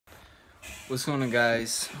What's going on,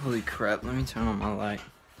 guys? Holy crap, let me turn on my light.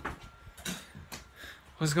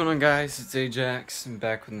 What's going on, guys? It's Ajax. I'm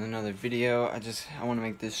back with another video. I want to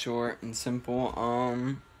make this short and simple.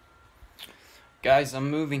 Guys,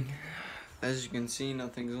 I'm moving. As you can see,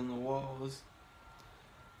 nothing's on the walls.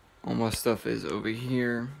 All my stuff is over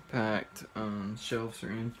here, packed. Shelves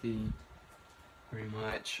are empty, pretty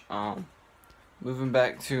much. Moving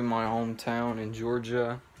back to my hometown in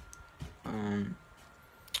Georgia.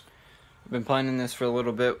 I've been planning this for a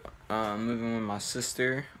little bit, moving with my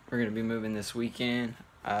sister. We're going to be moving this weekend.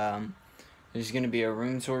 There's going to be a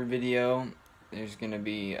room tour video. There's going to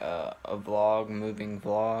be a vlog, moving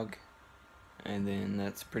vlog. And then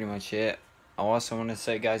that's pretty much it. I also want to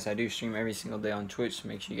say, guys, I do stream every single day on Twitch, so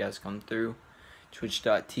make sure you guys come through.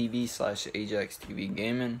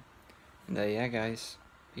 Twitch.tv/AjaxTVGaming. And yeah, guys,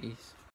 peace.